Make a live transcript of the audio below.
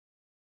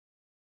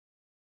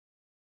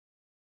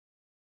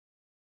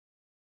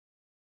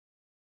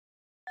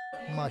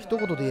まあ一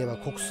言で言えば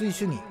国粋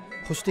主義、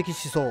保守的思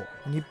想、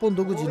日本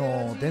独自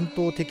の伝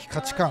統的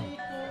価値観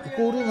イ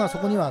コールがそ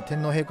こには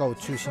天皇陛下を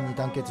中心に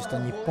団結した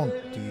日本っ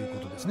ていうこ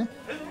とですね。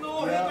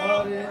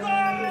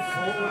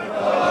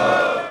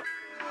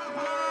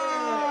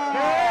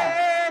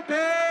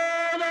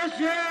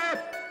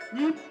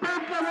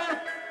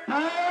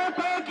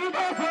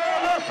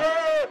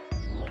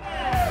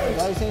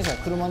外戦車、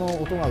車の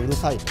音がうる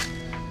さいと。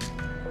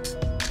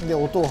で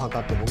音を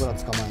測って僕ら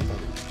捕まえたり、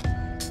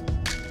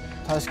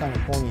大使館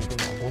に抗議行く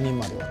のは5人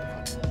まではと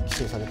か規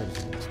制されたり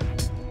するんですけど、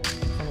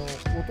その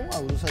音が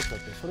うるさいって言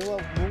ってそれは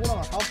僕ら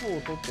がタフを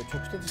取って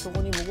直接そ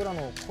こに僕ら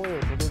の声を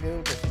届けよ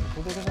うとしても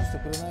届けさせ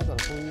てくれないから、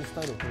そういうス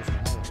タイルを取るし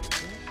かないわけです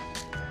ね。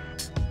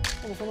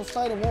でもそのス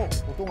タイルも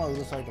音がう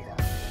るさいとか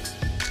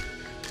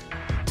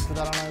く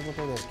だらないこ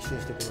とで規制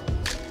してくるわけ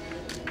です。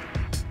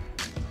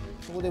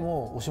そこで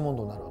もう押し問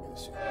答になるわけで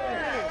すよ。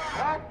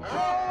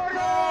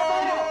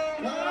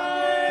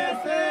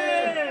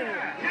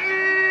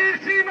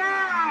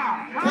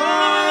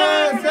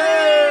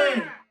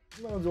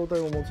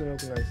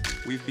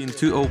We've been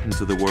too open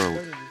to the world.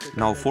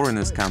 Now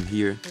foreigners come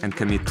here and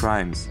commit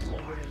crimes.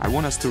 I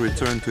want us to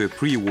return to a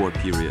pre-war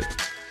period,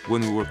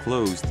 when we were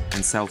closed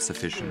and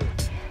self-sufficient.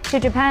 To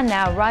Japan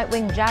now,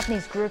 right-wing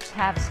Japanese groups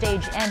have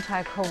staged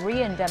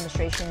anti-Korean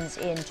demonstrations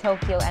in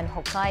Tokyo and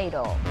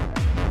Hokkaido.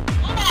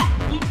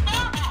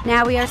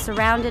 Now we are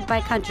surrounded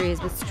by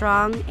countries with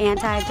strong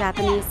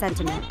anti-Japanese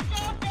sentiment.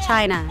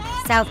 China,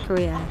 South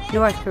Korea,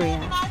 North Korea.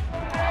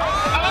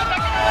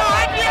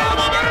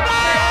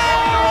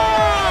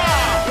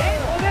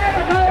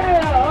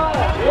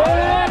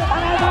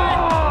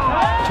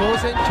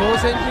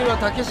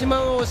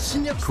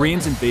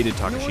 Koreans invaded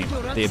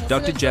Takashima. They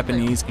abducted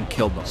Japanese and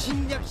killed them.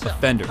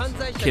 Offenders,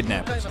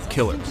 kidnappers,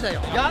 killers. They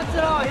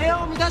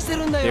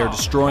are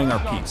destroying our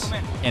peace.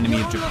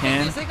 Enemy of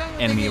Japan,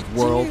 enemy of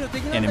world,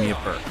 enemy of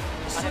Earth.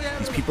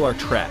 These people are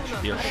trash.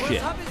 They are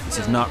shit. This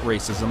is not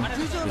racism.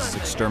 This is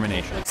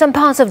extermination. Some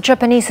parts of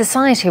Japanese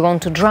society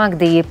want to drag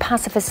the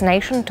pacifist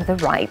nation to the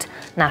right.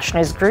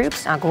 Nationalist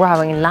groups are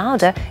growing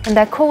louder in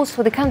their calls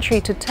for the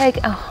country to take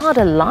a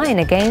harder line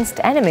against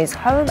enemies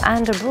home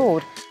and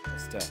abroad.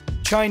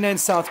 China and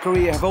South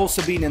Korea have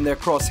also been in their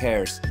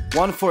crosshairs,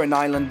 one for an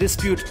island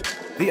dispute,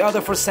 the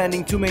other for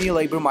sending too many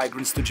labor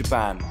migrants to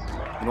Japan.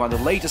 In one of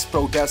the latest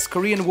protests,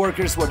 Korean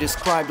workers were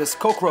described as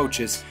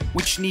cockroaches,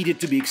 which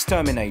needed to be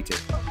exterminated.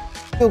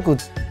 右翼っ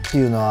て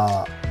いうの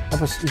はやっ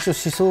ぱり一応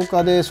思想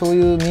家でそう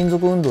いう民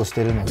族運動をし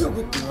てるので。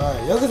右翼っていうのは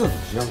ヤクザと違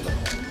うんだろ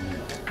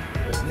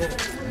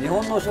う。日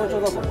本の象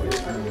徴だと思うよ。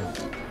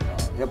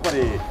やっぱ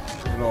り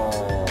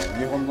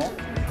日本の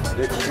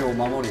歴史を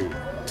守り、日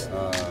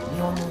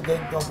本の伝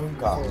統文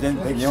化、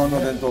日本の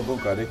伝統文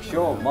化、歴史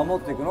を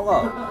守っていくの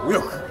が右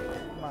翼。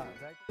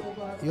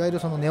いわゆる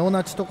そのネオ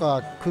ナチと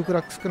かクーク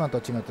ラックスクランと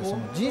は違ってそ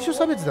の人種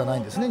差別ではな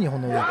いんですね、日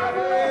本の右翼。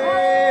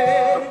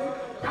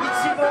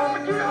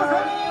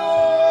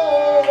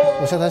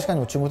ロシア大使館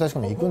にも中国大使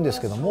館にも行くんで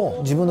すけども、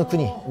自分の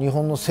国、日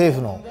本の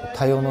政府の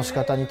対応の仕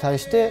方に対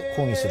して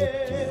抗議するっ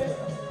ていう。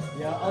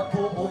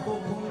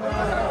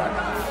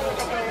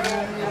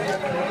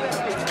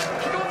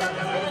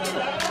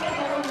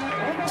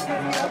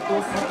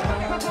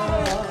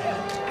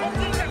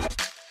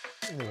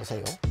見てください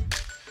よ。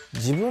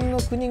自分の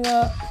国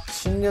が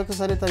侵略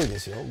されたりで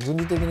すよ、軍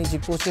事的に実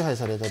効支配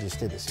されたりし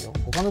てですよ、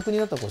他の国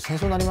だったらこれ戦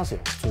争になりますよ、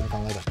普通に考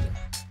えたって。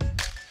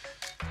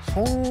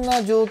そん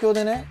な状況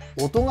でね、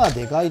音が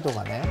でかいと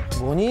かね、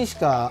5人し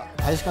か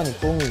大使館に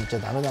抗議に行っちゃ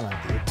ダメだなんて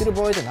言ってる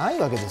場合じゃない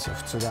わけですよ、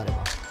普通であれば。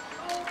だか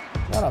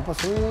らやっぱ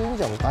そういう意味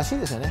じゃおかしい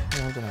ですよね、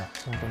日本というのは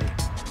本当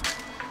に。